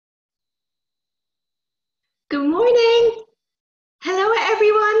Good morning. Hello,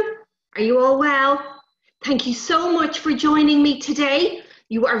 everyone. Are you all well? Thank you so much for joining me today.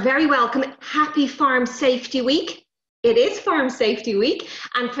 You are very welcome. Happy Farm Safety Week. It is Farm Safety Week,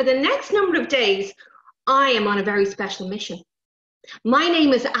 and for the next number of days, I am on a very special mission. My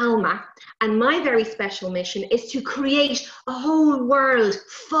name is Alma, and my very special mission is to create a whole world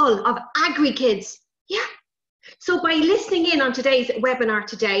full of AgriKids. Yeah. So by listening in on today's webinar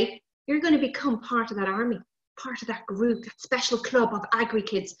today, you're going to become part of that army. Part of that group, that special club of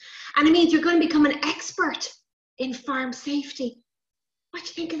AgriKids. And it means you're going to become an expert in farm safety. What do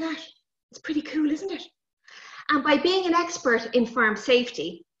you think of that? It's pretty cool, isn't it? And by being an expert in farm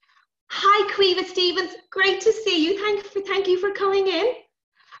safety, hi Quiva Stevens, great to see you. Thank you for coming in.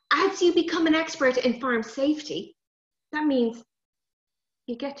 As you become an expert in farm safety, that means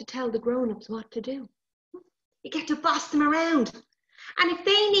you get to tell the grown-ups what to do. You get to boss them around. And if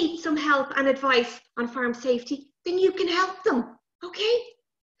they need some help and advice on farm safety, then you can help them, okay?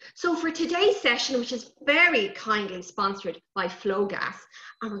 So for today's session, which is very kindly sponsored by Flogas,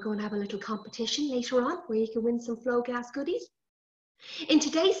 and we're going to have a little competition later on where you can win some Flogas goodies. In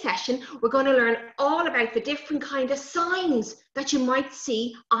today's session, we're going to learn all about the different kind of signs that you might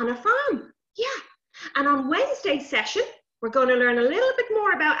see on a farm. Yeah, and on Wednesday's session, we're going to learn a little bit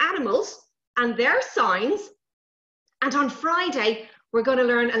more about animals and their signs. And on Friday, we're going to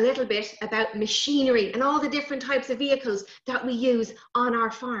learn a little bit about machinery and all the different types of vehicles that we use on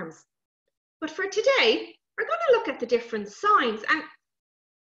our farms. But for today, we're going to look at the different signs. And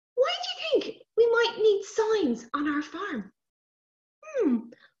why do you think we might need signs on our farm? Well,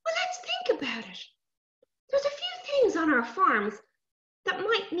 let's think about it. There's a few things on our farms that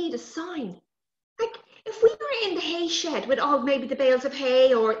might need a sign. Like if we were in the hay shed with all maybe the bales of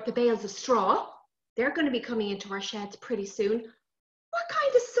hay or the bales of straw, they're going to be coming into our sheds pretty soon. What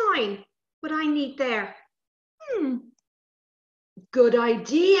kind of sign would I need there? Good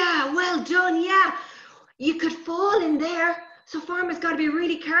idea. Well done, yeah. You could fall in there. So farmers got to be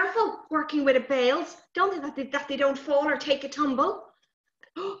really careful working with the bales. Don't they, that they don't fall or take a tumble?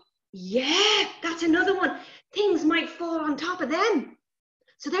 Oh, yeah, that's another one. Things might fall on top of them.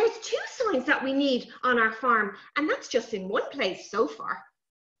 So there's two signs that we need on our farm, and that's just in one place so far.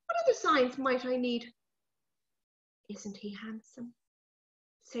 What other signs might I need? Isn't he handsome?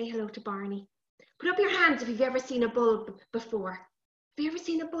 Say hello to Barney. Put up your hands if you've ever seen a bull before. Have you ever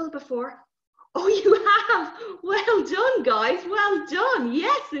seen a bull before? Oh, you have. Well done, guys. Well done.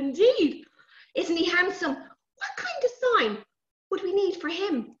 Yes, indeed. Isn't he handsome? What kind of sign would we need for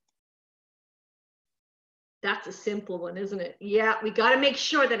him? That's a simple one, isn't it? Yeah, we got to make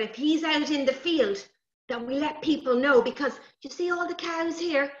sure that if he's out in the field, that we let people know, because you see all the cows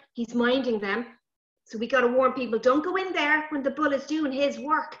here, he's minding them. So we got to warn people, don't go in there when the bull is doing his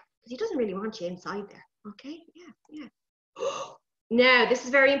work, because he doesn't really want you inside there. Okay, yeah. Now, this is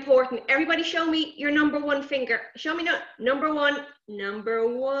very important. Everybody show me your number one finger. Show me number one.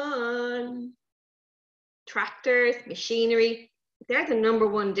 Tractors, machinery, they're the number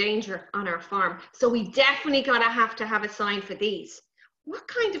one danger on our farm. So we definitely got to have a sign for these. What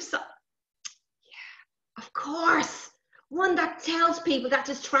kind of sign? Yeah, of course. One that tells people that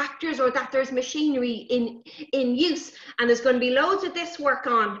there's tractors or that there's machinery in use, and there's going to be loads of this work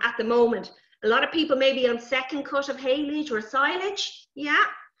on at the moment. A lot of people may be on second cut of haylage or silage, yeah,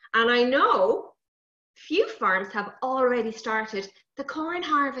 and I know few farms have already started the corn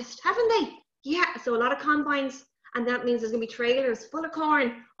harvest, haven't they? Yeah, so a lot of combines, and that means there's going to be trailers full of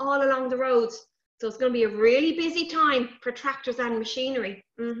corn all along the roads. So it's going to be a really busy time for tractors and machinery.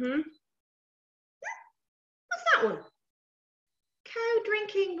 What's that one? Cow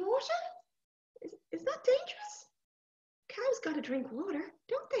drinking water? Is that dangerous? Cows got to drink water,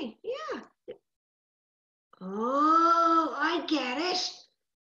 don't they? Yeah. Oh, I get it.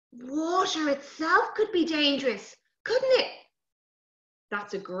 Water itself could be dangerous, couldn't it?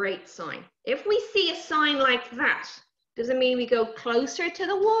 That's a great sign. If we see a sign like that, does it mean we go closer to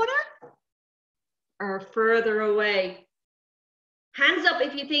the water or further away? Hands up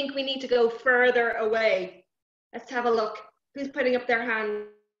if you think we need to go further away. Let's have a look. Who's putting up their hands?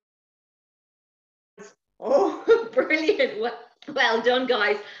 Oh, brilliant. Well done,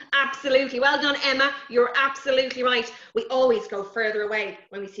 guys. Absolutely. Well done, Emma. You're absolutely right. We always go further away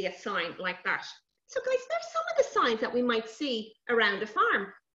when we see a sign like that. So, guys, there's some of the signs that we might see around a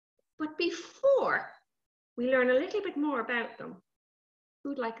farm. But before we learn a little bit more about them,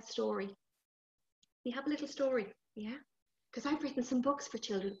 who'd like a story? We have a little story, yeah? Because I've written some books for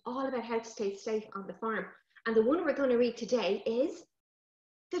children all about how to stay safe on the farm. And the one we're going to read today is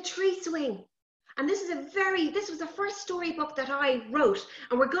The Tree Swing. And this was the first storybook that I wrote.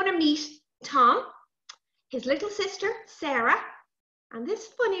 And we're going to meet Tom his little sister, Sarah, and this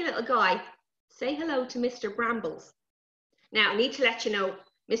funny little guy say hello to Mr. Brambles. Now, I need to let you know,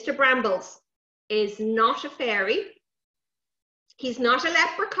 Mr. Brambles is not a fairy. He's not a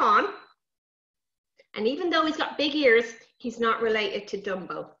leprechaun. And even though he's got big ears, he's not related to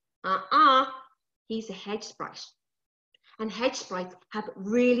Dumbo. He's a hedge sprite. And hedge sprites have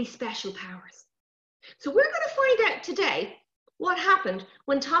really special powers. So we're going to find out today what happened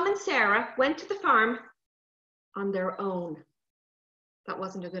when Tom and Sarah went to the farm on their own. That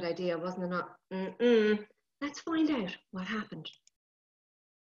wasn't a good idea, wasn't it? Let's find out what happened.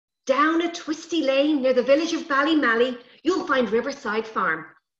 Down a twisty lane near the village of Ballymally, you'll find Riverside Farm.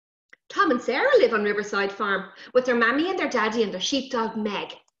 Tom and Sarah live on Riverside Farm with their mammy and their daddy and their sheepdog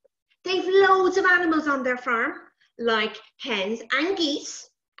Meg. They've loads of animals on their farm, like hens and geese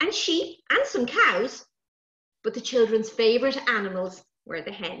and sheep and some cows. But the children's favourite animals were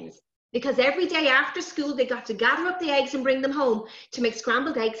the hens, because every day after school they got to gather up the eggs and bring them home to make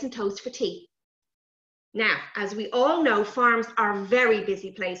scrambled eggs and toast for tea. Now, as we all know, farms are very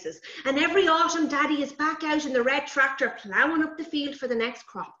busy places, and every autumn Daddy is back out in the red tractor ploughing up the field for the next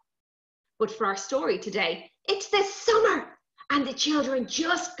crop. But for our story today, it's the summer, and the children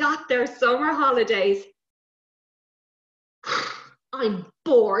just got their summer holidays. I'm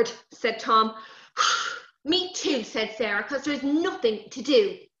bored, said Tom. Me too, said Sarah, because there's nothing to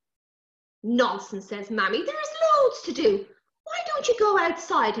do. Nonsense, says Mammy, there's loads to do. Why don't you go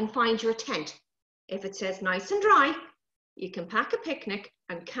outside and find your tent? If it says nice and dry, you can pack a picnic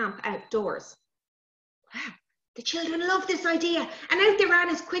and camp outdoors. Wow, the children loved this idea, and out they ran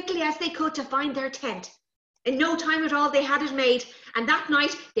as quickly as they could to find their tent. In no time at all, they had it made, and that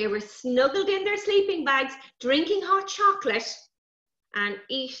night they were snuggled in their sleeping bags, drinking hot chocolate and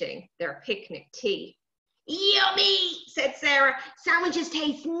eating their picnic tea. Yummy, said Sarah. Sandwiches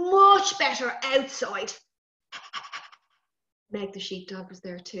taste much better outside. Meg the sheepdog was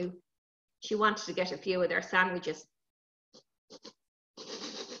there too. She wanted to get a few of their sandwiches.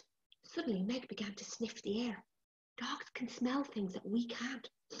 Suddenly, Meg began to sniff the air. Dogs can smell things that we can't.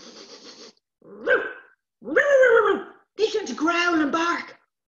 They began to growl and bark.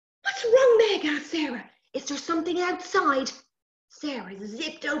 What's wrong, Meg? Asked Sarah. Is there something outside? Sarah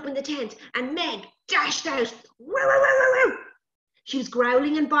zipped open the tent and Meg dashed out. She was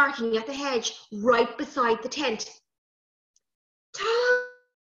growling and barking at the hedge right beside the tent. Tom,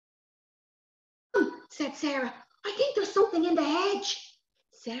 said Sarah, I think there's something in the hedge.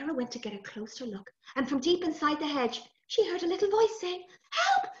 Sarah went to get a closer look, and from deep inside the hedge, she heard a little voice saying,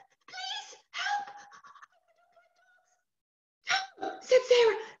 help, please, help. Help, said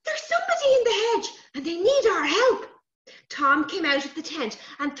Sarah, there's somebody in the hedge, and they need our help. Tom came out of the tent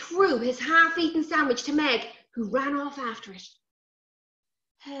and threw his half-eaten sandwich to Meg, who ran off after it.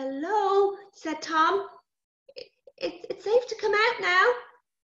 Hello, said Tom. It's safe to come out now.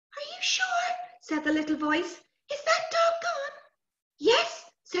 Are you sure? Said the little voice. Is that dog gone? Yes,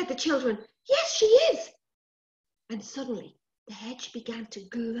 said the children. Yes, she is. And suddenly the hedge began to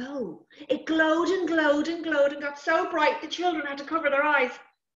glow. It glowed and glowed and glowed and got so bright the children had to cover their eyes.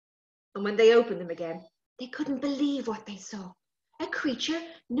 And when they opened them again, they couldn't believe what they saw. A creature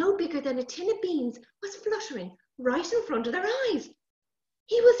no bigger than a tin of beans was fluttering right in front of their eyes.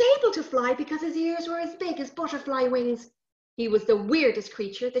 He was able to fly because his ears were as big as butterfly wings. He was the weirdest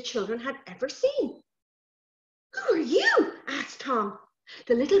creature the children had ever seen. Who are you? Asked Tom.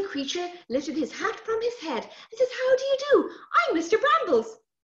 The little creature lifted his hat from his head and says, how do you do? I'm Mr. Brambles.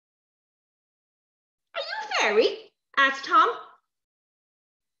 Are you a fairy? Asked Tom.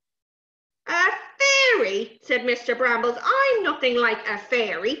 A fairy, said Mr. Brambles. I'm nothing like a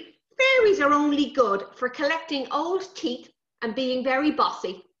fairy. Fairies are only good for collecting old teeth and being very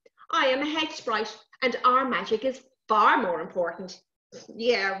bossy. I am a hedge sprite, and our magic is far more important.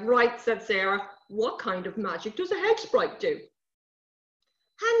 Yeah, right, said Sarah. What kind of magic does a hedge sprite do?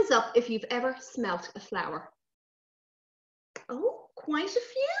 Hands up if you've ever smelt a flower. Oh, quite a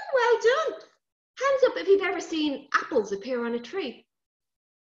few. Well done. Hands up if you've ever seen apples appear on a tree.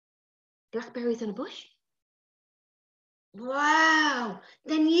 Blackberries on a bush. Wow,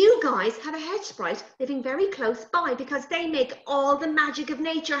 then you guys have a hedge sprite living very close by because they make all the magic of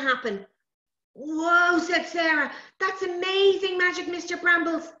nature happen. Whoa, said Sarah, that's amazing magic, Mr.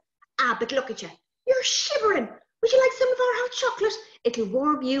 Brambles. Ah, but look at you, you're shivering. Would you like some of our hot chocolate? It'll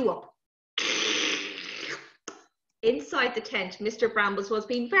warm you up. Inside the tent, Mr. Brambles was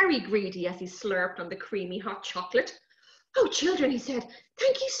being very greedy as he slurped on the creamy hot chocolate. Oh, children, he said,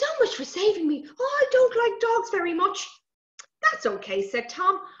 thank you so much for saving me. Oh, I don't like dogs very much. That's okay, said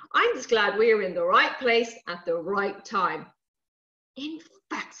Tom. I'm just glad we're in the right place at the right time. In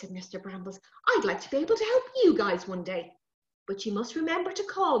fact, said Mr. Brambles, I'd like to be able to help you guys one day. But you must remember to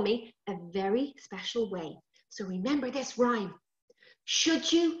call me a very special way. So remember this rhyme.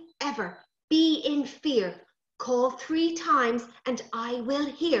 Should you ever be in fear, call 3 times and I will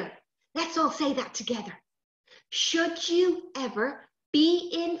hear. Let's all say that together. Should you ever be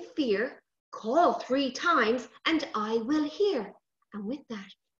in fear, call 3 times and I will hear. And with that,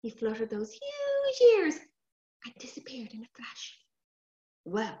 he fluttered those huge ears and disappeared in a flash.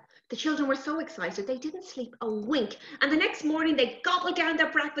 Well, the children were so excited they didn't sleep a wink, and the next morning they gobbled down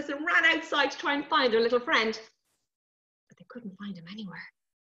their breakfast and ran outside to try and find their little friend. But they couldn't find him anywhere.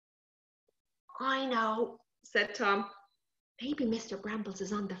 I know, said Tom. Maybe Mr. Brambles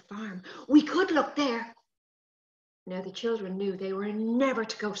is on the farm. We could look there. Now the children knew they were never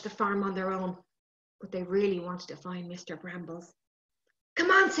to go to the farm on their own, but they really wanted to find Mr. Brambles.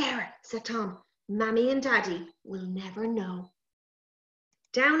 Come on, Sarah, said Tom. Mammy and Daddy will never know.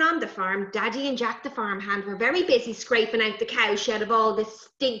 Down on the farm, Daddy and Jack the farmhand were very busy scraping out the cow shed of all this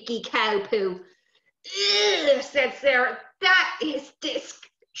stinky cow poo. Ugh, said Sarah, that is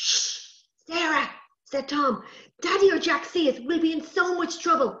Shh, Sarah, said Tom. Daddy or Jack see us, we'll be in so much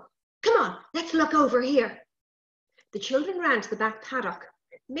trouble. Come on, let's look over here. The children ran to the back paddock.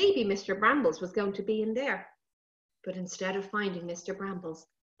 Maybe Mr. Brambles was going to be in there. But instead of finding Mr. Brambles,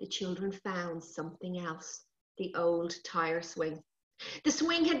 the children found something else, the old tire swing. The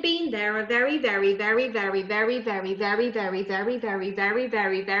swing had been there a very long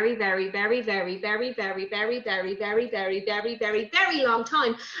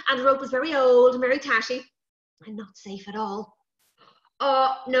time, and the rope was very old and very tatty and not safe at all.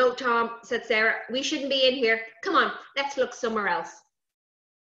 Oh, no, Tom, said Sarah, we shouldn't be in here. Come on, let's look somewhere else.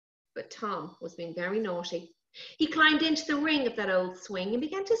 But Tom was being very naughty. He climbed into the ring of that old swing and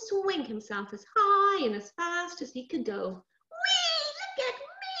began to swing himself as high and as fast as he could go. Whee, look at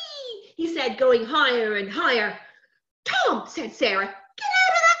me, he said, going higher and higher. Tom, said Sarah, get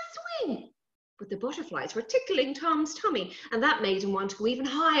out of that swing. But the butterflies were tickling Tom's tummy, and that made him want to go even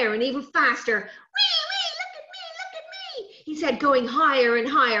higher and even faster. Whee, look at me, he said, going higher and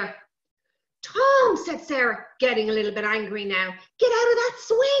higher. Tom, said Sarah, getting a little bit angry now, get out of that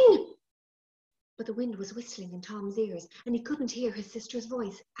swing. But the wind was whistling in Tom's ears, and he couldn't hear his sister's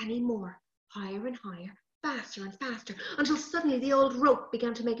voice any more. Higher and higher, faster and faster, until suddenly the old rope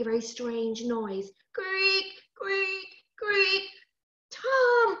began to make a very strange noise. Creak, creak, creak.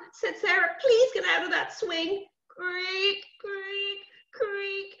 Tom, said Sarah, please get out of that swing. Creak, creak,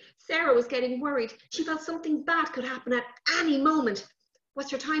 creak. Sarah was getting worried. She felt something bad could happen at any moment. Was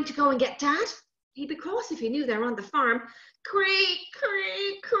there time to go and get Dad? He'd be cross if he knew they were on the farm. Creak,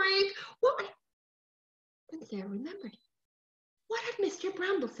 creak, creak. What? Then Sarah remembered. What had Mr.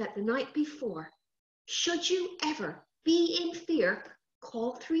 Brambles said the night before? Should you ever be in fear,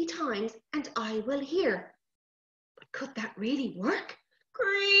 call 3 times and I will hear. But could that really work?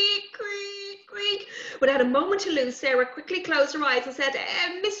 Creak, creak, creak. Without a moment to lose, Sarah quickly closed her eyes and said,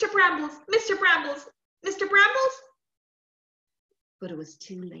 Mr. Brambles, Mr. Brambles, Mr. Brambles. But it was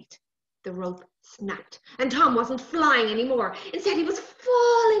too late. The rope snapped and Tom wasn't flying anymore. Instead, he was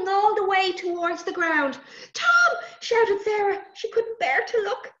falling all the way towards the ground. Tom, shouted Sarah. She couldn't bear to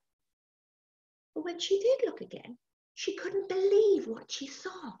look. But when she did look again, she couldn't believe what she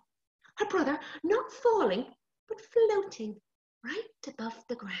saw. Her brother not falling, but floating right above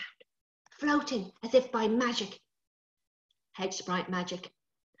the ground. Floating as if by magic. Hedge sprite magic.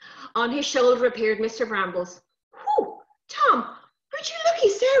 On his shoulder appeared Mr. Brambles. Whew, Tom, aren't you lucky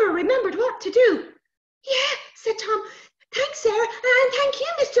Sarah remembered what to do? Yeah, said Tom. Thanks, Sarah, and thank you,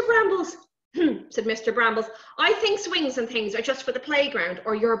 Mr. Brambles. Said Mr. Brambles. I think swings and things are just for the playground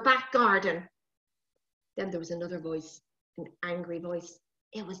or your back garden. Then there was another voice, an angry voice.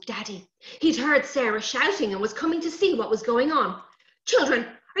 It was Daddy. He'd heard Sarah shouting and was coming to see what was going on. Children,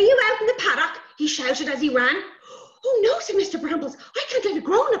 are you out in the paddock? He shouted as he ran. Oh no, said Mr. Brambles. I can't let a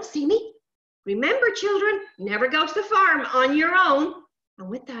grown-up see me. Remember, children, never go to the farm on your own. And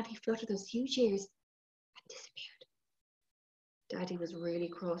with that, he fluttered those huge ears and disappeared. Daddy was really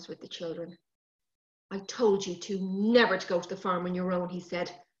cross with the children. I told you never to go to the farm on your own, he said.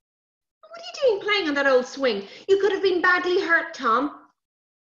 What are you doing playing on that old swing? You could have been badly hurt, Tom.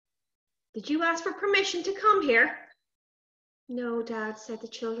 Did you ask for permission to come here? No, Dad, said the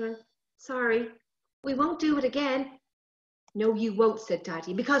children. Sorry, we won't do it again. No, you won't, said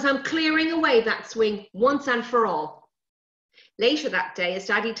Daddy, because I'm clearing away that swing once and for all. Later that day, as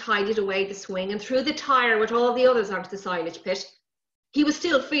Daddy tidied away the swing and threw the tire with all the others onto the silage pit, he was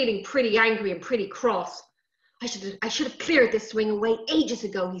still feeling pretty angry and pretty cross. I should have cleared this swing away ages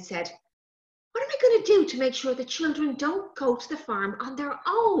ago, he said. What am I going to do to make sure the children don't go to the farm on their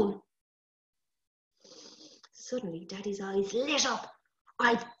own? Suddenly, Daddy's eyes lit up.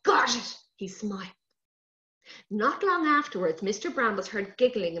 I've got it, he smiled. Not long afterwards, Mr. Brambles heard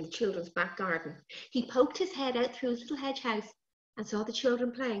giggling in the children's back garden. He poked his head out through his little hedge house and saw the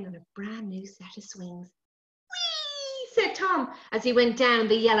children playing on a brand new set of swings. Whee! Said Tom as he went down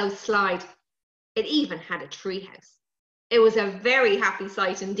the yellow slide. It even had a treehouse. It was a very happy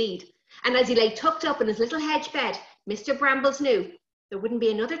sight indeed. And as he lay tucked up in his little hedge bed, Mr. Brambles knew there wouldn't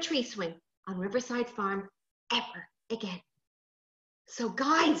be another tree swing on Riverside Farm ever again. So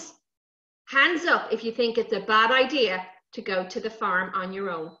guys, hands up if you think it's a bad idea to go to the farm on your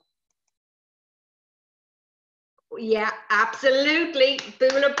own. Yeah, absolutely.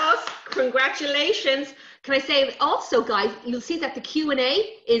 Bula bus, congratulations. Can I say also, guys, you'll see that the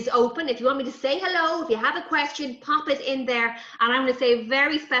Q&A is open. If you want me to say hello, if you have a question, pop it in there. And I'm going to say a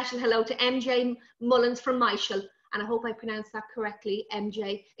very special hello to MJ Mullins from Michael. And I hope I pronounced that correctly,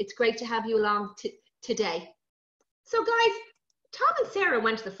 MJ. It's great to have you along today. So guys, Tom and Sarah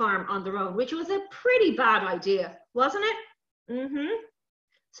went to the farm on their own, which was a pretty bad idea, wasn't it? So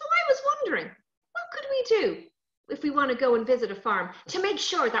I was wondering, what could we do if we want to go and visit a farm to make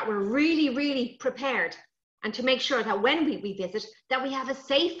sure that we're really, really prepared and to make sure that when we visit, that we have a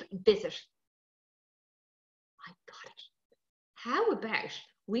safe visit? I got it. How about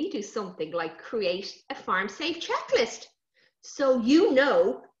we do something like create a farm safe checklist so you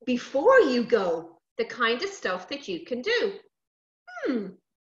know before you go the kind of stuff that you can do. I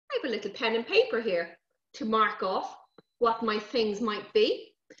have a little pen and paper here to mark off what my things might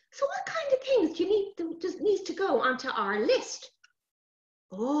be. So what kind of things do you needs to go onto our list?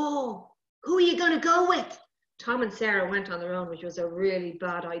 Oh, who are you going to go with? Tom and Sarah went on their own, which was a really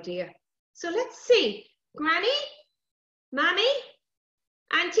bad idea. So let's see. Granny, Mammy,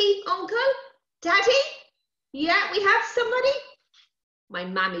 Auntie, Uncle, Daddy? Yeah, we have somebody? My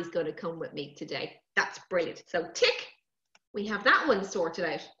Mammy's going to come with me today. That's brilliant. So tick. We have that one sorted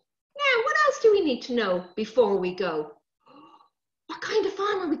out. Now, what else do we need to know before we go? What kind of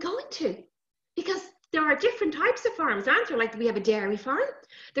farm are we going to? Because there are different types of farms, aren't there? Like we have a dairy farm,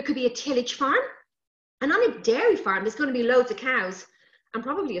 there could be a tillage farm. And on a dairy farm, there's going to be loads of cows and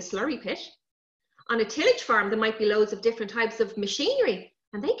probably a slurry pit. On a tillage farm, there might be loads of different types of machinery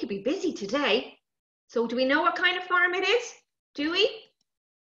and they could be busy today. So do we know what kind of farm it is? Do we?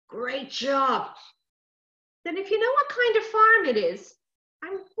 Great job. Then if you know what kind of farm it is,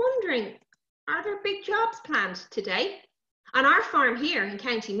 I'm wondering, are there big jobs planned today? On our farm here in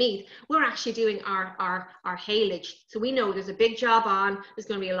County Meath, we're actually doing our haylage. So we know there's a big job on, there's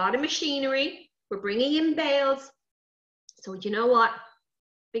going to be a lot of machinery, we're bringing in bales. So you know what?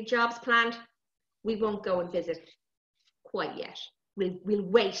 Big jobs planned, we won't go and visit quite yet. We'll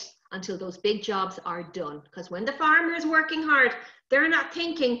wait until those big jobs are done. Because when the farmer is working hard, they're not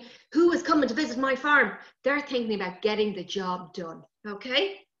thinking, who is coming to visit my farm? They're thinking about getting the job done,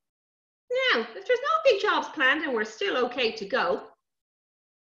 okay? Now, if there's no big jobs planned and we're still okay to go,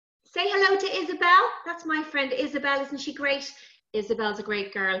 say hello to Isabel. That's my friend Isabel, isn't she great? Isabel's a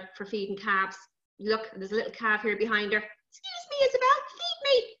great girl for feeding calves. Look, there's a little calf here behind her. Excuse me, Isabel,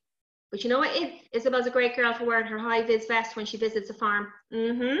 feed me. But you know what? Isabel's a great girl for wearing her high-vis vest when she visits a farm.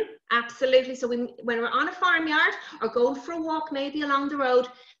 Absolutely. So when we're on a farmyard or going for a walk, maybe along the road,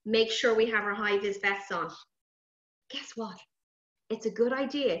 make sure we have our high-vis vests on. Guess what? It's a good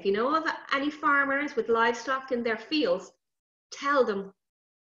idea. If you know of any farmers with livestock in their fields, tell them,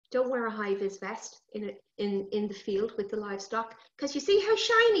 don't wear a high-vis vest in the field with the livestock, because you see how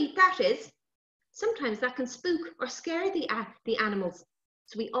shiny that is? Sometimes that can spook or scare the animals.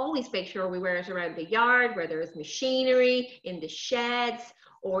 So we always make sure we wear it around the yard where there is machinery, in the sheds,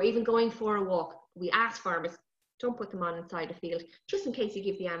 or even going for a walk. We ask farmers, don't put them on inside the field, just in case you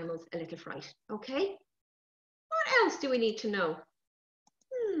give the animals a little fright, okay? What else do we need to know?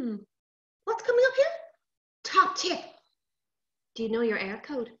 What's coming up here? Top tip. Do you know your air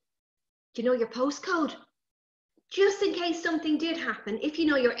code? Do you know your postcode? Just in case something did happen, if you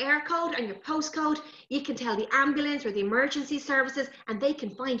know your air code and your postcode, you can tell the ambulance or the emergency services and they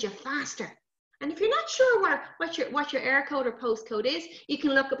can find you faster. And if you're not sure what your air code or postcode is, you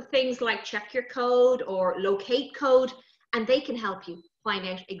can look up things like check your code or locate code, and they can help you find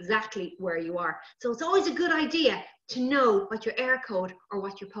out exactly where you are. So it's always a good idea to know what your air code or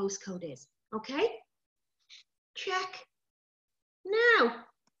what your postcode is, okay? Check. Now,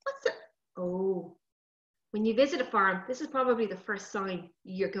 what's the, oh, when you visit a farm, this is probably the first sign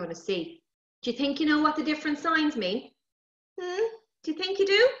you're going to see. Do you think you know what the different signs mean? Do you think you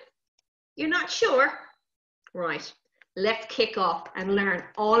do? You're not sure? Right. let's kick off and learn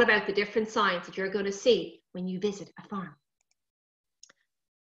all about the different signs that you're going to see when you visit a farm.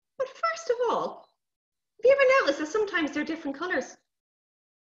 But first of all, have you ever noticed that sometimes they're different colours?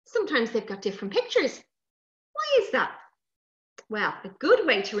 Sometimes they've got different pictures. Why is that? Well, a good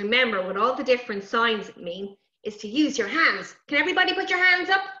way to remember what all the different signs mean is to use your hands. Can everybody put your hands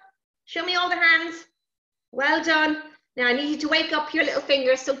up? Show me all the hands. Well done. Now I need you to wake up your little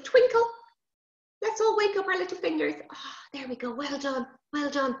fingers. So twinkle. Let's all wake up our little fingers. Oh, there we go. Well done. Well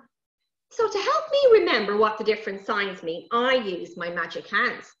done. So to help me remember what the different signs mean, I use my magic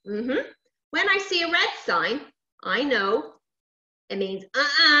hands. When I see a red sign, I know it means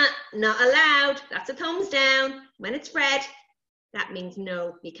not allowed. That's a thumbs down. When it's red, that means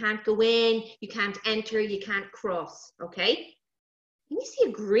no. You can't go in, you can't enter, you can't cross, okay? When you see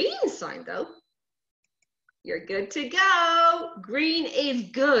a green sign though, you're good to go. Green is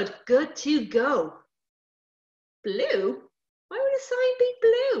good, good to go. Blue? Why would a sign be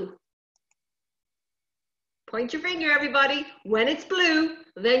blue? Point your finger, everybody. When it's blue,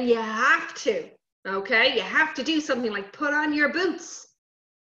 then you have to, okay? You have to do something like put on your boots.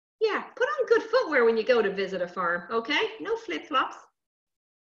 Yeah, put on good footwear when you go to visit a farm, okay? No flip-flops,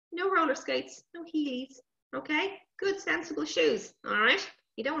 no roller skates, no heelys, okay? Good, sensible shoes, all right?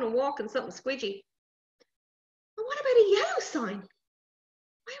 You don't want to walk in something squidgy. And what about a yellow sign?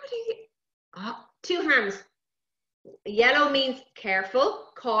 Why would you? Oh, two hands. Yellow means careful,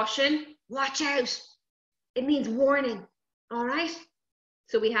 caution, watch out. It means warning, all right?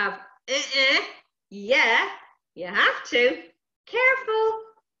 So we have yeah, you have to, careful.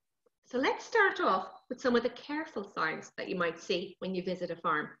 So let's start off with some of the careful signs that you might see when you visit a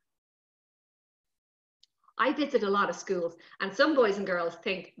farm. I visit a lot of schools and some boys and girls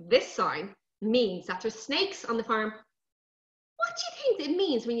think this sign means that there's snakes on the farm. What do you think it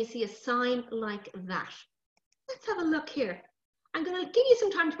means when you see a sign like that? Let's have a look here. I'm going to give you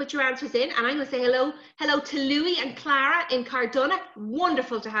some time to put your answers in, and I'm going to say hello to Louie and Clara in Cardona.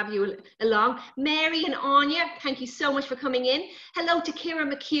 Wonderful to have you along. Mary and Anya, thank you so much for coming in. Hello to Kira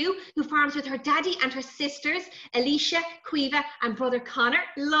McHugh, who farms with her daddy and her sisters, Alicia, Quiva and brother Connor.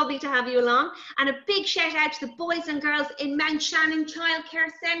 Lovely to have you along. And a big shout out to the boys and girls in Mount Shannon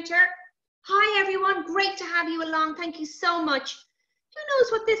Childcare Centre. Hi everyone, great to have you along. Thank you so much. Who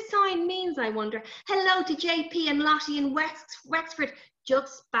knows what this sign means, I wonder? Hello to JP and Lottie in Wexford,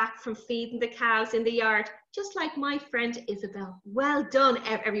 just back from feeding the cows in the yard, just like my friend Isabel. Well done,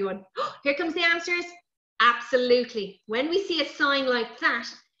 everyone. Here comes the answers. Absolutely. When we see a sign like that,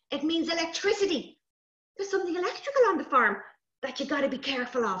 it means electricity. There's something electrical on the farm that you got to be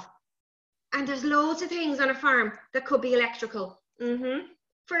careful of. And there's loads of things on a farm that could be electrical.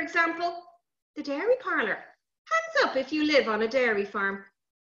 For example, the dairy parlour. Hands up if you live on a dairy farm.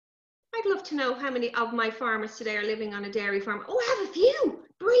 I'd love to know how many of my farmers today are living on a dairy farm. Oh, I have a few.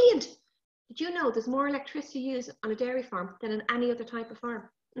 Brilliant. Did you know there's more electricity used on a dairy farm than on any other type of farm?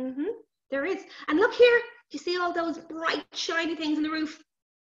 There is. And look here. Do you see all those bright, shiny things on the roof?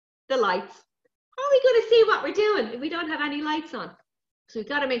 The lights. How are we going to see what we're doing if we don't have any lights on? So we've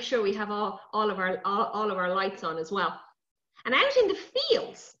got to make sure we have all of our lights on as well. And out in the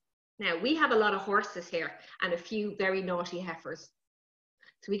fields, now we have a lot of horses here and a few very naughty heifers.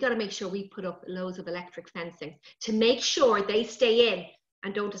 So we got to make sure we put up loads of electric fencing to make sure they stay in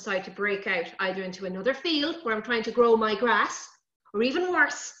and don't decide to break out either into another field where I'm trying to grow my grass, or even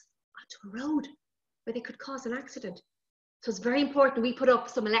worse, onto a road where they could cause an accident. So it's very important we put up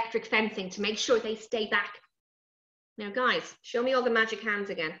some electric fencing to make sure they stay back. Now guys, show me all the magic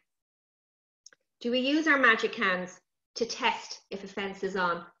hands again. Do we use our magic hands to test if a fence is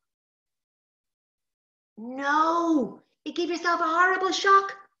on? No, you give yourself a horrible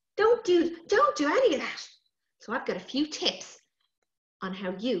shock. Don't do any of that. So I've got a few tips on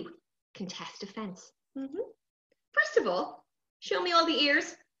how you can test a fence. First of all, show me all the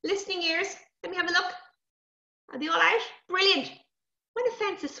ears, listening ears. Let me have a look. Are they all out? Brilliant. When a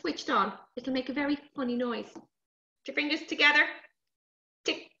fence is switched on, it'll make a very funny noise. Put your fingers together.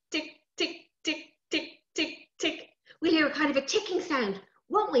 Tick, tick, tick, tick, tick, tick, tick. We'll hear kind of a ticking sound,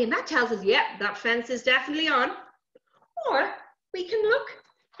 won't we? And that tells us, yeah, that fence is definitely on. Or we can look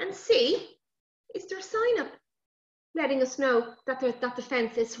and see, is there a sign up letting us know that the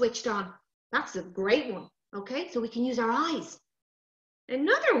fence is switched on? That's a great one, okay? So we can use our eyes.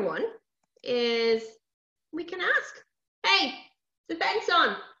 Another one is we can ask, hey, is the fence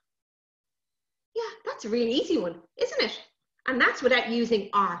on? Yeah, that's a really easy one, isn't it? And that's without using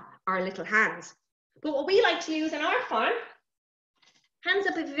our little hands. But what we like to use in our farm, hands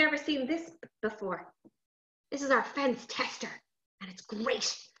up if you've ever seen this before. This is our fence tester, and it's great.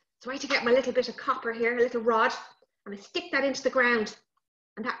 So I have to get my little bit of copper here, a little rod, and I stick that into the ground,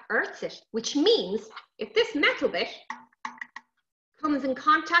 and that earths it, which means if this metal bit comes in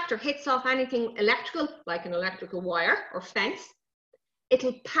contact or hits off anything electrical, like an electrical wire or fence,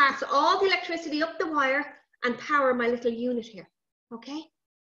 it'll pass all the electricity up the wire and power my little unit here, okay?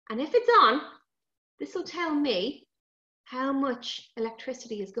 And if it's on, this will tell me how much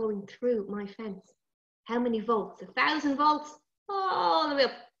electricity is going through my fence. How many volts? 1,000 volts, all the way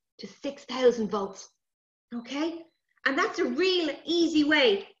up to 6,000 volts, okay? And that's a real easy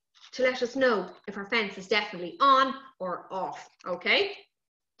way to let us know if our fence is definitely on or off, okay?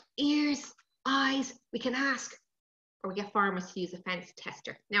 Ears, eyes, we can ask, or we get farmers to use a fence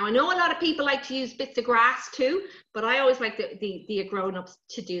tester. Now, I know a lot of people like to use bits of grass too, but I always like the grown-ups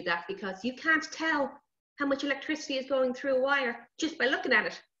to do that, because you can't tell how much electricity is going through a wire just by looking at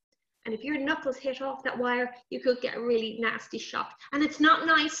it. And if your knuckles hit off that wire, you could get a really nasty shock. And it's not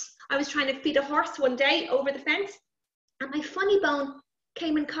nice. I was trying to feed a horse one day over the fence, and my funny bone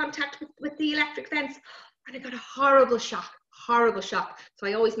came in contact with the electric fence, and I got a horrible shock, horrible shock. So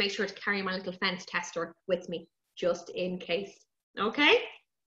I always make sure to carry my little fence tester with me, just in case, okay?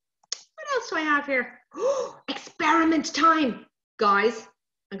 What else do I have here? Oh, experiment time. Guys,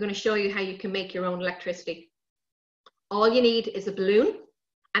 I'm gonna show you how you can make your own electricity. All you need is a balloon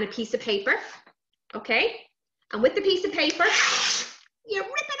and a piece of paper, okay? And with the piece of paper, you rip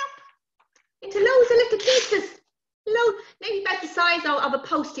it up into loads of little pieces. Maybe about the size of a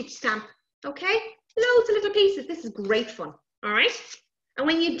postage stamp, okay? Loads of little pieces. This is great fun, all right? And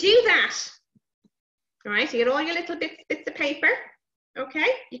when you do that, all right, you get all your little bits of paper, okay?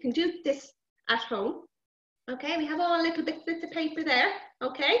 You can do this at home, okay? We have all little bits of paper there,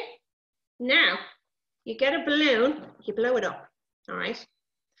 okay? Now, you get a balloon, you blow it up, all right?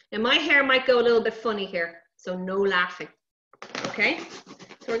 Now, my hair might go a little bit funny here, so no laughing, okay?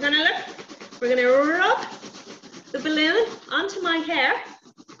 So we're gonna rub the balloon onto my hair,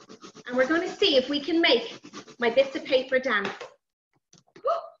 and we're gonna see if we can make my bits of paper dance.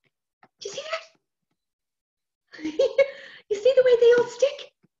 Oh, do you see that? You see the way they all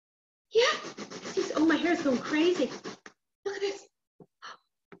stick? Yeah. Oh, my hair's going crazy. Look at this.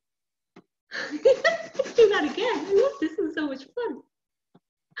 Let's do that again. I love this. This is so much fun.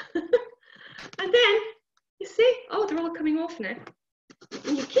 And then, you see, oh, they're all coming off now.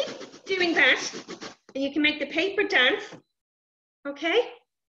 And you keep doing that, and you can make the paper dance, okay?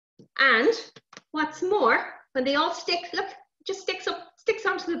 And what's more, when they all stick, look, it just sticks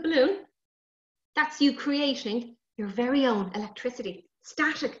onto the balloon. That's you creating your very own electricity,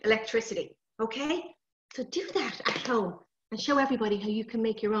 static electricity, okay? So do that at home and show everybody how you can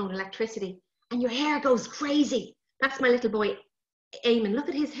make your own electricity, and your hair goes crazy. That's my little boy, Eamon. Look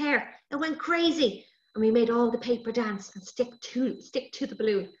at his hair. It went crazy. And we made all the paper dance and stick to the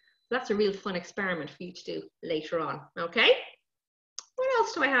balloon. So that's a real fun experiment for you to do later on, okay? What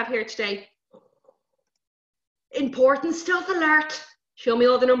else do I have here today? Important stuff alert. Show me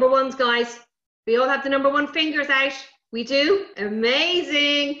all the number ones, guys. We all have the number one fingers out. We do?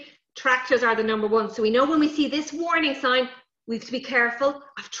 Amazing. Tractors are the number one. So we know when we see this warning sign, we have to be careful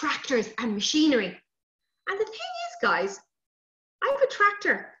of tractors and machinery. And the thing is, guys, I have a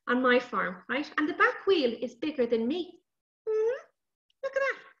tractor on my farm, right? And the back wheel is bigger than me. Look at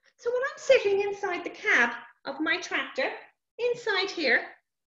that. So when I'm sitting inside the cab of my tractor, inside here,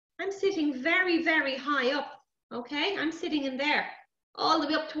 I'm sitting very, very high up, okay? I'm sitting in there, all the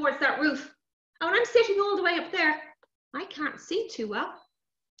way up towards that roof. And when I'm sitting all the way up there, I can't see too well.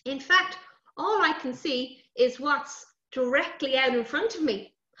 In fact, all I can see is what's directly out in front of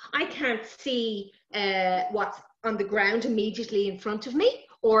me. I can't see what's on the ground immediately in front of me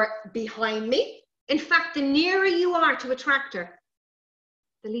or behind me. In fact, the nearer you are to a tractor,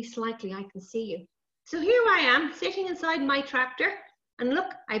 the least likely I can see you. So here I am sitting inside my tractor, and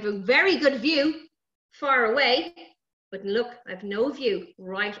look, I have a very good view far away, but look, I have no view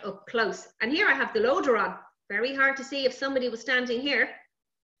right up close. And here I have the loader on. Very hard to see if somebody was standing here.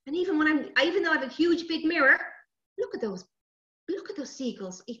 And even when even though I have a huge big mirror, look at those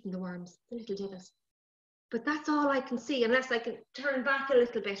seagulls eating the worms, the little diddles. But that's all I can see unless I can turn back a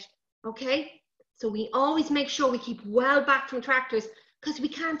little bit, okay? So we always make sure we keep well back from tractors because we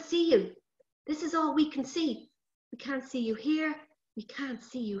can't see you. This is all we can see. We can't see you here, we can't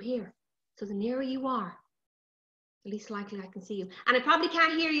see you here. So the nearer you are, the least likely I can see you. And I probably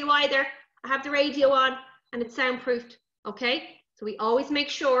can't hear you either. I have the radio on and it's soundproofed, okay? So we always make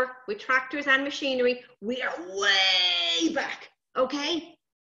sure with tractors and machinery, we are way back, okay?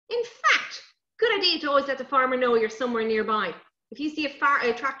 In fact, good idea to always let the farmer know you're somewhere nearby. If you see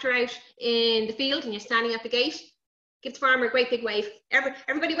a tractor out in the field and you're standing at the gate, give the farmer a great big wave.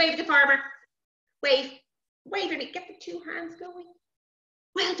 Everybody wave at the farmer. Wave. Wave at it, get the two hands going.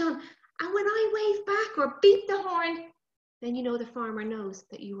 Well done. And when I wave back or beat the horn, then you know the farmer knows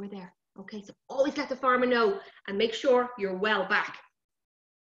that you were there. Okay, so always let the farmer know and make sure you're well back.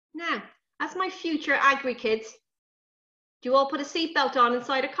 Now, as my future AgriKids, do you all put a seatbelt on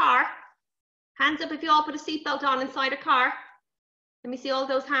inside a car? Hands up if you all put a seatbelt on inside a car. Let me see all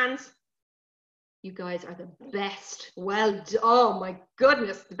those hands. You guys are the best. Well done. Oh my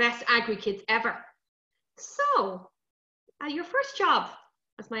goodness, the best AgriKids ever. So, your first job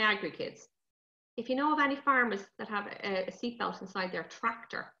as my AgriKids, if you know of any farmers that have a seatbelt inside their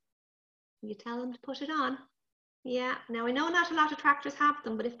tractor, you tell them to put it on. Yeah, now I know not a lot of tractors have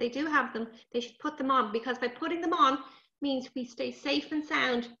them, but if they do have them, they should put them on, because by putting them on means we stay safe and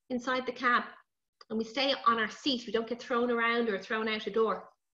sound inside the cab and we stay on our seat. We don't get thrown around or thrown out a door.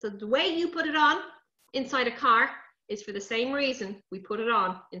 So the way you put it on inside a car is for the same reason we put it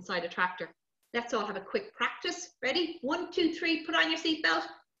on inside a tractor. Let's all have a quick practice. Ready? 1, 2, 3, put on your seatbelt.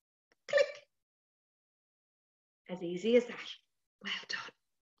 Click. As easy as that. Well done.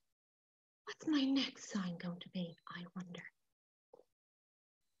 What's my next sign going to be, I wonder?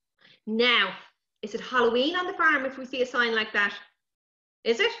 Now, is it Halloween on the farm if we see a sign like that?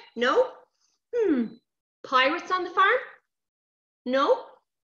 Is it? No? Pirates on the farm? No?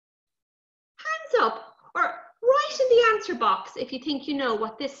 Hands up or write in the answer box if you think you know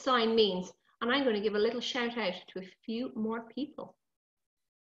what this sign means. And I'm going to give a little shout out to a few more people.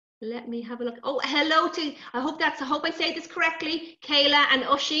 Let me have a look. Oh, hello to, I hope I say this correctly, Kayla and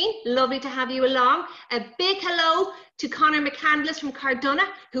Oisin. Lovely to have you along. A big hello to Connor McCandless from Cardona,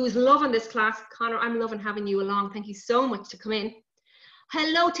 who is loving this class. Connor, I'm loving having you along. Thank you so much to come in.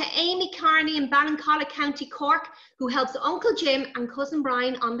 Hello to Amy Carney in Ballincollig, County Cork, who helps Uncle Jim and Cousin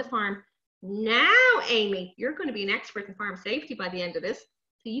Brian on the farm. Now, Amy, you're going to be an expert in farm safety by the end of this,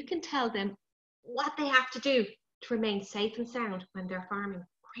 so you can tell them what they have to do to remain safe and sound when they're farming.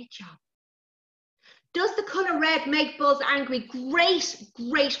 Great job. Does the colour red make bulls angry?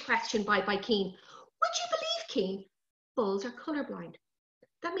 Great question by Keen. Would you believe, Keen, bulls are colourblind?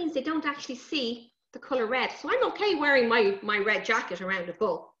 That means they don't actually see the colour red. So I'm okay wearing my red jacket around a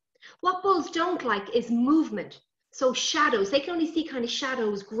bull. What bulls don't like is movement. So shadows, they can only see kind of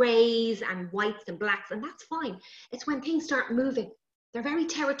shadows, greys and whites and blacks, and that's fine. It's when things start moving. They're very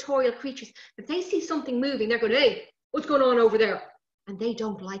territorial creatures. If they see something moving, they're going, hey, what's going on over there? And they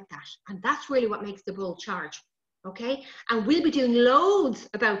don't like that. And that's really what makes the bull charge. Okay? And we'll be doing loads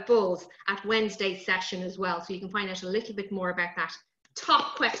about bulls at Wednesday's session as well. So you can find out a little bit more about that.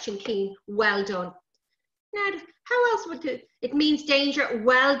 Top question, Keen. Well done. Now, how else would it means danger?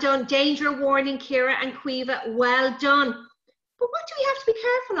 Well done. Danger warning, Kira and Quiva. Well done. But what do we have to be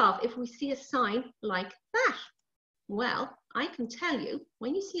careful of if we see a sign like that? Well, I can tell you,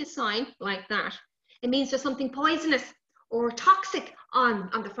 when you see a sign like that, it means there's something poisonous or toxic on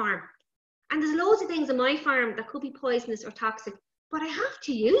the farm. And there's loads of things on my farm that could be poisonous or toxic, but I have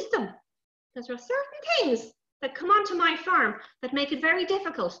to use them because there are certain things that come onto my farm that make it very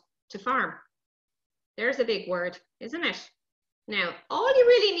difficult to farm. There's a big word, isn't it? Now, all you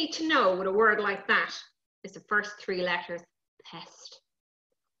really need to know with a word like that is the first 3 letters, pest.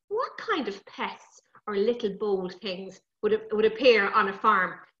 What kind of pests or little bold things would appear on a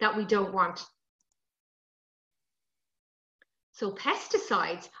farm that we don't want? So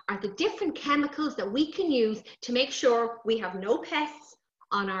pesticides are the different chemicals that we can use to make sure we have no pests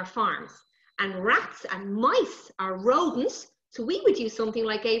on our farms. And rats and mice are rodents, so we would use something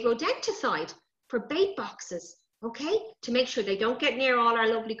like a rodenticide for bait boxes, okay? To make sure they don't get near all our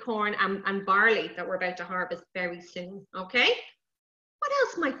lovely corn and barley that we're about to harvest very soon, okay? What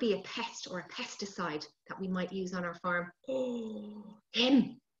else might be a pest or a pesticide that we might use on our farm? Oh,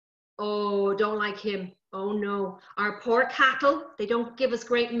 him. Oh, don't like him. Oh no, our poor cattle, they don't give us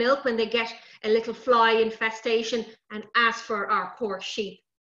great milk when they get a little fly infestation, and as for our poor sheep,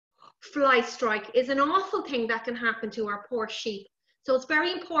 fly strike is an awful thing that can happen to our poor sheep. So it's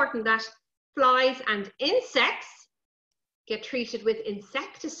very important that flies and insects get treated with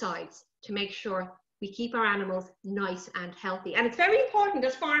insecticides to make sure we keep our animals nice and healthy. And it's very important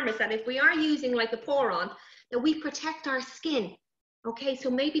as farmers that if we are using like a pour-on, that we protect our skin. Okay, so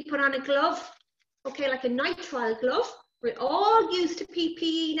maybe put on a glove. Okay, like a nitrile glove. We're all used to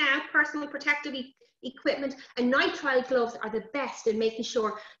PPE now, personal protective equipment, and nitrile gloves are the best in making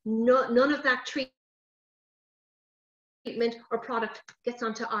sure none of that treatment or product gets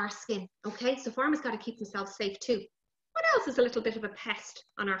onto our skin. Okay, so farmers got to keep themselves safe too. What else is a little bit of a pest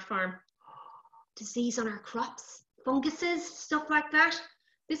on our farm? Disease on our crops, funguses, stuff like that.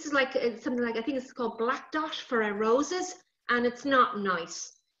 This is like something like, I think it's called black dot for our roses, and it's not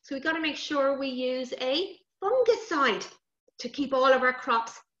nice. So we got to make sure we use a fungicide to keep all of our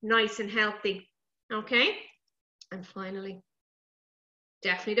crops nice and healthy. Okay? And finally,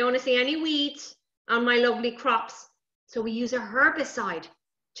 definitely don't want to see any weeds on my lovely crops. So we use a herbicide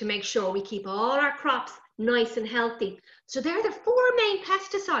to make sure we keep all our crops nice and healthy. So they're the 4 main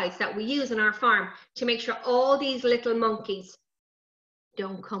pesticides that we use on our farm to make sure all these little monkeys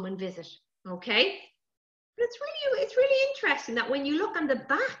don't come and visit. Okay? But it's really interesting that when you look on the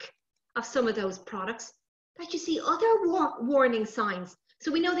back of some of those products, that you see other warning signs.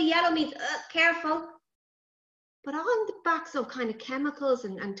 So we know the yellow means careful, but on the backs of kind of chemicals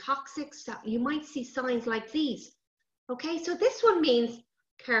and toxics, that you might see signs like these. Okay, so this one means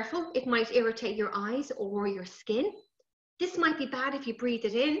careful, it might irritate your eyes or your skin. This might be bad if you breathe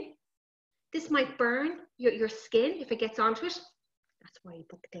it in. This might burn your skin if it gets onto it. That's why you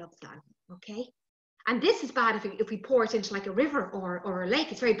put the gloves on, okay? And this is bad if we pour it into like a river or a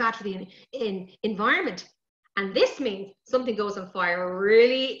lake. It's very bad for the environment. And this means something goes on fire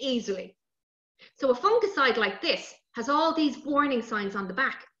really easily. So a fungicide like this has all these warning signs on the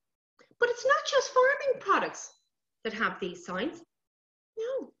back. But it's not just farming products that have these signs.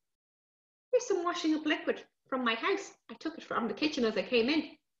 No. Here's some washing up liquid from my house. I took it from the kitchen as I came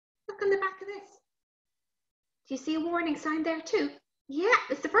in. Look on the back of this. Do you see a warning sign there too? Yeah,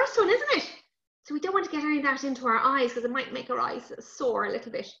 it's the first one, isn't it? So we don't want to get any of that into our eyes because it might make our eyes sore a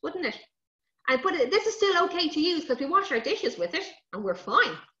little bit, wouldn't it? But this is still okay to use because we wash our dishes with it and we're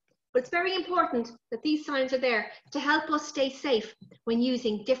fine. But it's very important that these signs are there to help us stay safe when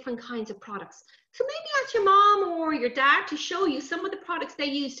using different kinds of products. So maybe ask your mom or your dad to show you some of the products they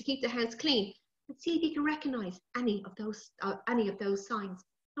use to keep the house clean and see if you can recognize any of those signs.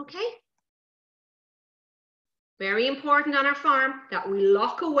 Okay? Very important on our farm that we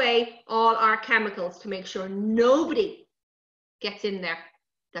lock away all our chemicals to make sure nobody gets in there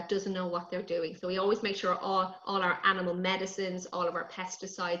that doesn't know what they're doing. So we always make sure all our animal medicines, all of our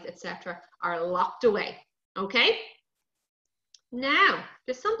pesticides, etc., are locked away. Okay? Now,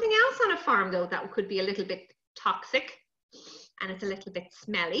 there's something else on a farm though that could be a little bit toxic and it's a little bit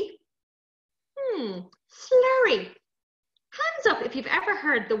smelly. Slurry. Hands up if you've ever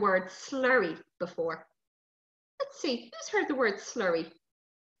heard the word slurry before. Let's see, who's heard the word slurry?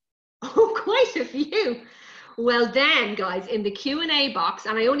 Oh, quite a few. Well then, guys, in the Q&A box,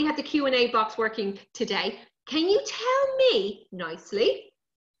 and I only have the Q&A box working today, can you tell me nicely,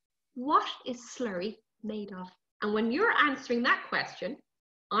 what is slurry made of? And when you're answering that question,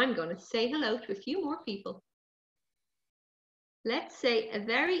 I'm going to say hello to a few more people. Let's say a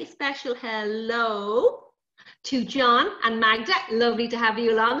very special hello to John and Magda. Lovely to have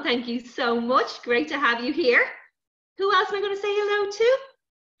you along. Thank you so much. Great to have you here. Who else am I going to say hello to?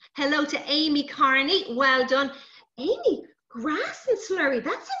 Hello to Amy Carney. Well done. Amy, grass and slurry,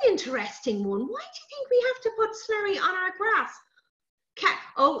 that's an interesting one. Why do you think we have to put slurry on our grass?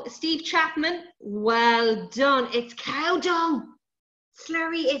 Oh, Steve Chapman, well done. It's cow dung.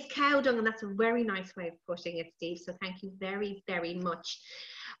 Slurry is cow dung, and that's a very nice way of putting it, Steve. So thank you very, very much.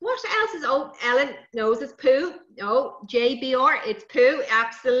 What else is, oh, Ellen knows it's poo. Oh, JBR, it's poo,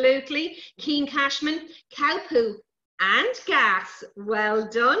 absolutely. Keen Cashman, cow poo and gas. Well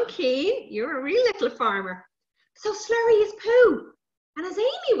done, Keen. You're a real little farmer. So slurry is poo. And as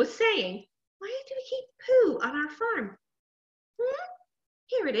Amy was saying, why do we keep poo on our farm?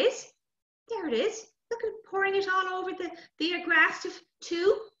 Here it is. There it is. Look at pouring it all over the grass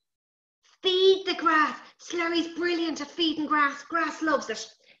to feed the grass. Slurry's brilliant at feeding grass. Grass loves it.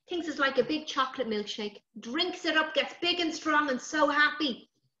 Thinks it's like a big chocolate milkshake. Drinks it up, gets big and strong and so happy.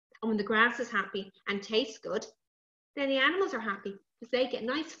 And when the grass is happy and tastes good, then the animals are happy because they get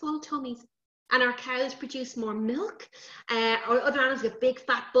nice full tummies. And our cows produce more milk. Or other animals get big,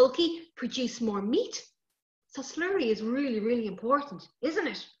 fat, bulky, produce more meat. So slurry is really, really important, isn't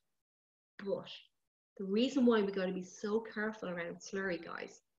it? But the reason why we've got to be so careful around slurry,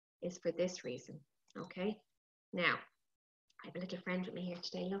 guys, is for this reason, okay? Now, I have a little friend with me here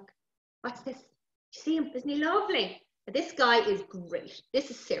today, look. What's this? Do you see him? Isn't he lovely? This guy is great. This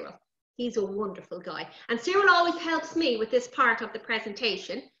is Cyril. He's a wonderful guy. And Cyril always helps me with this part of the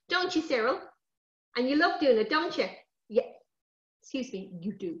presentation. Don't you, Cyril? And you love doing it, don't you? Yeah. Excuse me,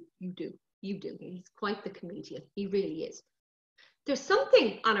 you do. He's quite the comedian. He really is. There's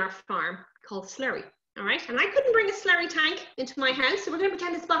something on our farm called slurry, all right? And I couldn't bring a slurry tank into my house, so we're going to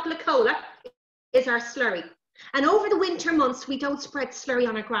pretend this bottle of cola is our slurry. And over the winter months, we don't spread slurry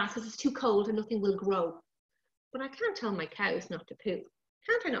on our grass because it's too cold and nothing will grow. But I can't tell my cows not to poo,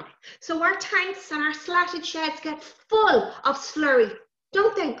 can't I not? So our tanks and our slatted sheds get full of slurry,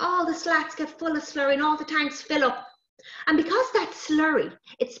 don't they? All the slats get full of slurry and all the tanks fill up. And because that's slurry,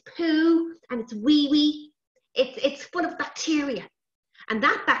 it's poo and it's wee-wee, It's full of bacteria. And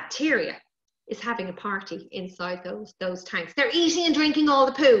that bacteria is having a party inside those tanks. They're eating and drinking all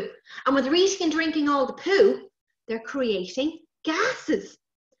the poo. And when they're eating and drinking all the poo, they're creating gases.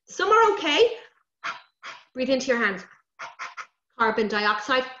 Some are okay. Breathe into your hands. Carbon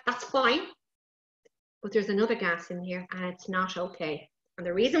dioxide, that's fine. But there's another gas in here and it's not okay. And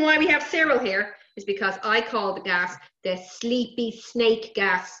the reason why we have Cyril here is because I call the gas the sleepy snake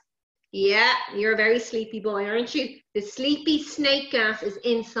gas. Yeah, you're a very sleepy boy, aren't you? The sleepy snake gas is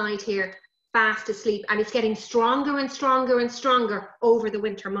inside here, fast asleep, and it's getting stronger and stronger and stronger over the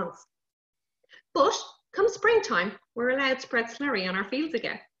winter months. But come springtime, we're allowed to spread slurry on our fields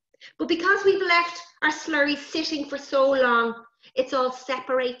again. But because we've left our slurry sitting for so long, it's all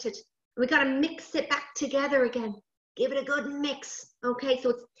separated. We got to mix it back together again. Give it a good mix, okay?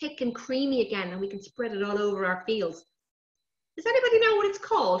 So it's thick and creamy again, and we can spread it all over our fields. Does anybody know what it's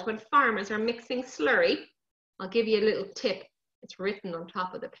called when farmers are mixing slurry? I'll give you a little tip. It's written on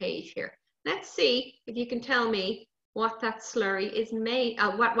top of the page here. Let's see if you can tell me what that slurry is made,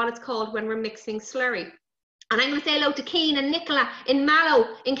 what it's called when we're mixing slurry. And I'm going to say hello to Keane and Nicola in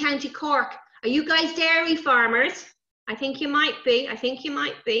Mallow in County Cork. Are you guys dairy farmers? I think you might be. I think you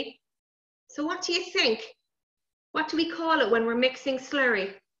might be. So what do you think? What do we call it when we're mixing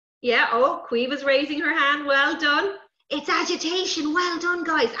slurry? Yeah, oh, Quiva's raising her hand. Well done. It's agitation. Well done,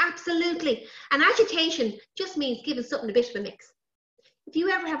 guys. Absolutely. And agitation just means giving something a bit of a mix. If you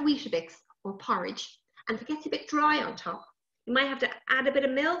ever have Weetabix or porridge and it gets a bit dry on top, you might have to add a bit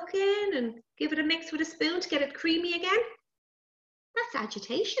of milk in and give it a mix with a spoon to get it creamy again. That's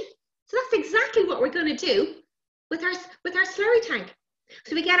agitation. So that's exactly what we're going to do with our slurry tank.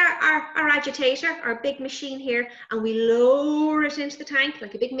 So we get our agitator, our big machine here, and we lower it into the tank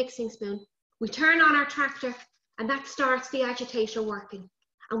like a big mixing spoon. We turn on our tractor and that starts the agitator working.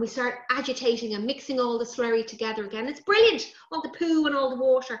 And we start agitating and mixing all the slurry together again. It's brilliant. All the poo and all the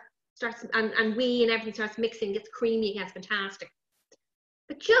water starts, and wee and everything starts mixing, gets creamy again, it's fantastic.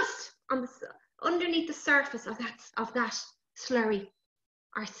 But just on underneath the surface of that slurry,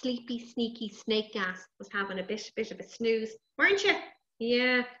 our sleepy, sneaky snake gas was having a bit of a snooze, weren't you?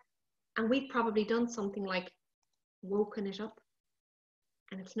 Yeah. And we've probably done something like woken it up,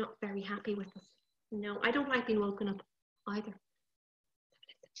 and it's not very happy with us. No, I don't like being woken up either.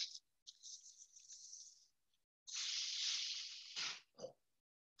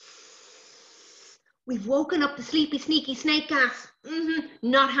 We've woken up the sleepy, sneaky snake gas.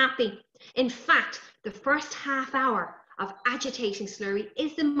 Not happy. In fact, the first half hour of agitating slurry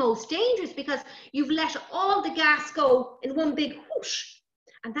is the most dangerous because you've let all the gas go in one big whoosh.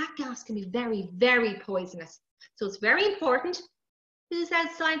 And that gas can be very, very poisonous. So it's very important. Who's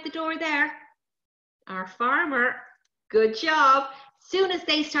outside the door there? Our farmer. Good job. As soon as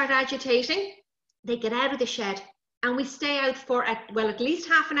they start agitating, they get out of the shed and we stay out for, at least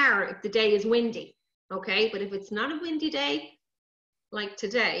half an hour if the day is windy. Okay, but if it's not a windy day like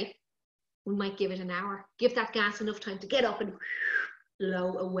today, we might give it an hour. Give that gas enough time to get up and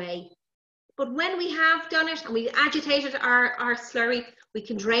blow away. But when we have done it and we agitated our slurry, we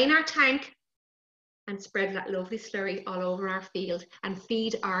can drain our tank and spread that lovely slurry all over our field and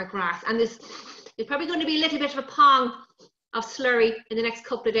feed our grass. And this is probably going to be a little bit of a pong of slurry in the next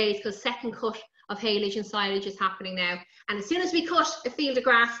couple of days because second cut of haylage and silage is happening now. And as soon as we cut a field of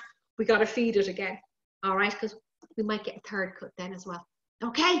grass, we got to feed it again. All right, because we might get a third cut then as well.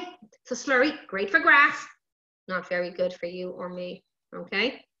 Okay, so slurry, great for grass, not very good for you or me.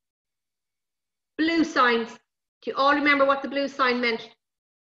 Okay. Blue signs. Do you all remember what the blue sign meant?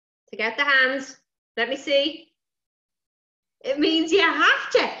 To get the hands. Let me see. It means you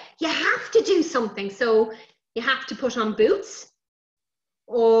have to do something. So you have to put on boots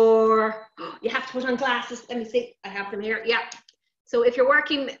or you have to put on glasses. Let me see. I have them here. Yeah. So if you're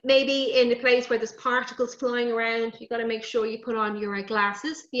working maybe in a place where there's particles flying around, you got to make sure you put on your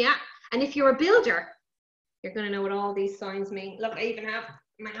glasses. Yeah. And if you're a builder, you're going to know what all these signs mean. Look, I even have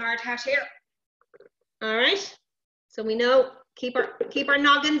my hard hat here. All right. So we know keep our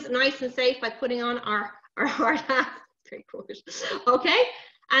noggins nice and safe by putting on our hard hat. Very good. Okay.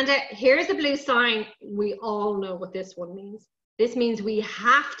 And here's a blue sign. We all know what this one means. This means we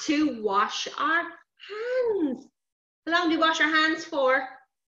have to wash our hands. How long do we wash our hands for?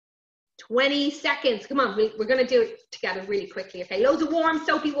 20 seconds. Come on, we're going to do it together really quickly. Okay, loads of warm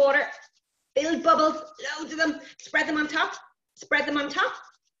soapy water. Build bubbles, loads of them. Spread them on top. Spread them on top.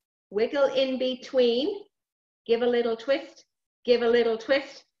 Wiggle in between. Give a little twist. Give a little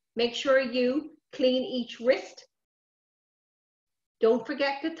twist. Make sure you clean each wrist. Don't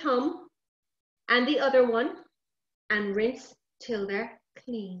forget the thumb and the other one. And rinse till they're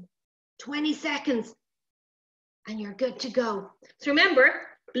clean. 20 seconds. and you're good to go. So remember,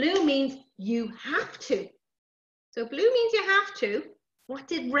 blue means you have to. So blue means you have to. What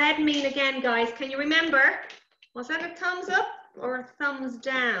did red mean again, guys? Can you remember? Was that a thumbs up or a thumbs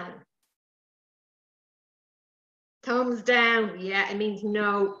down? Thumbs down. Yeah, it means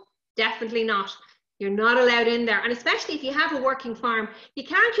no, definitely not. You're not allowed in there. And especially if you have a working farm, you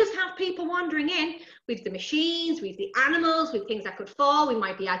can't just have people wandering in. We've the machines, we've the animals, we've things that could fall. We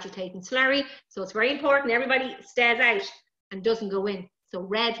might be agitating slurry. So it's very important everybody stays out and doesn't go in. So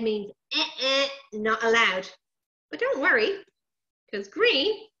red means not allowed. But don't worry, because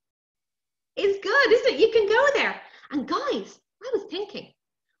green is good, isn't it? You can go there. And guys, I was thinking,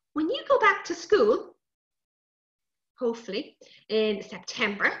 when you go back to school, hopefully in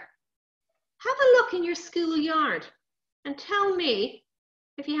September, have a look in your schoolyard and tell me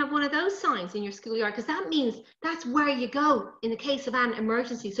if you have one of those signs in your schoolyard, because that means that's where you go in the case of an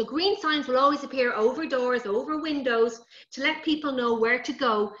emergency. So green signs will always appear over doors, over windows, to let people know where to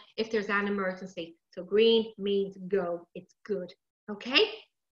go if there's an emergency. So green means go, it's good, okay?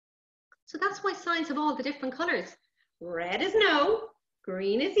 So that's why signs have all the different colors. Red is no,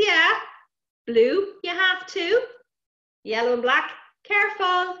 green is yeah, blue, you have to, yellow and black,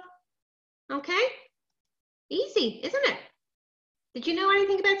 careful, okay? Easy, isn't it? Did you know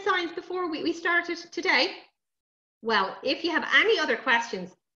anything about signs before we started today? Well, if you have any other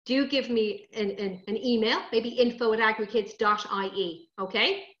questions, do give me an email, maybe info@agrikids.ie,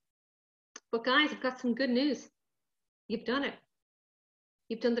 okay? But guys, I've got some good news. You've done it.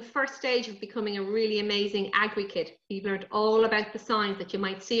 You've done the first stage of becoming a really amazing AgriKid. You've learned all about the signs that you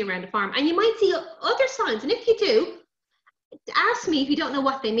might see around a farm, and you might see other signs. And if you do, ask me if you don't know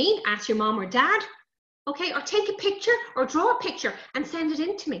what they mean. Ask your mom or dad, okay? Or take a picture or draw a picture and send it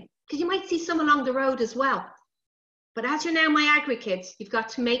in to me, because you might see some along the road as well. But as you're now my AgriKids, you've got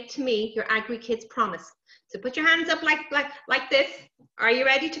to make to me your AgriKids promise. So put your hands up like this. Are you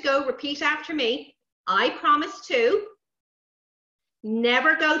ready to go? Repeat after me. I promise to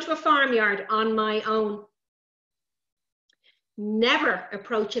never go to a farmyard on my own. Never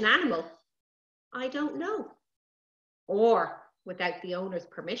approach an animal I don't know or without the owner's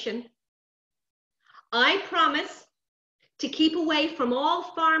permission. I promise to keep away from all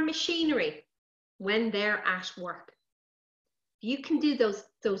farm machinery when they're at work. If you can do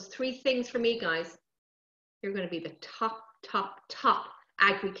those three things for me, guys, you're going to be the top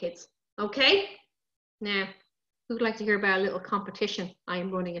AgriKids, okay? Now, who'd like to hear about a little competition I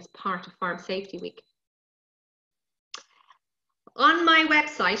am running as part of Farm Safety Week? On my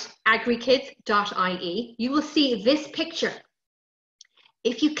website, agrikids.ie, you will see this picture.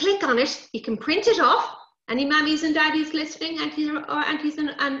 If you click on it, you can print it off. Any mummies and daddies listening, aunties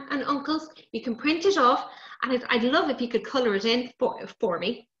and uncles, you can print it off. And I'd love if you could colour it in for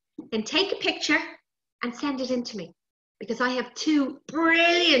me. Then take a picture and send it in to me, because I have two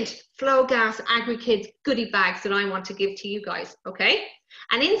brilliant Flogas AgriKids goodie bags that I want to give to you guys, okay?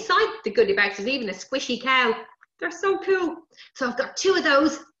 And inside the goodie bags is even a squishy cow. They're so cool. So I've got two of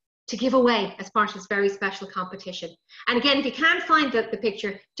those to give away as part of this very special competition. And again, if you can't find the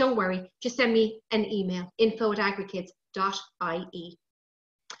picture, don't worry, just send me an email, info@agrikids.ie.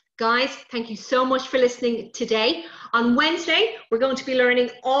 Guys, thank you so much for listening today. On Wednesday, we're going to be learning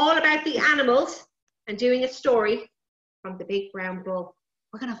all about the animals and doing a story from the Big Brown Bull.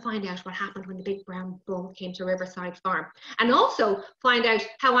 We're going to find out what happened when the Big Brown Bull came to Riverside Farm, and also find out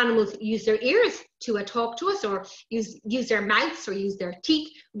how animals use their ears to talk to us, or use their mouths, or use their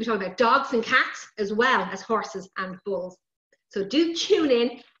teeth. We'll be talking about dogs and cats as well as horses and bulls. So do tune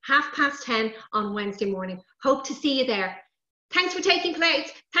in 10:30 on Wednesday morning. Hope to see you there. Thanks for taking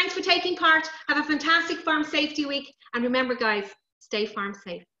place. Thanks for taking part. Have a fantastic Farm Safety Week. And remember, guys, stay farm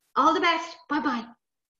safe. All the best. Bye-bye.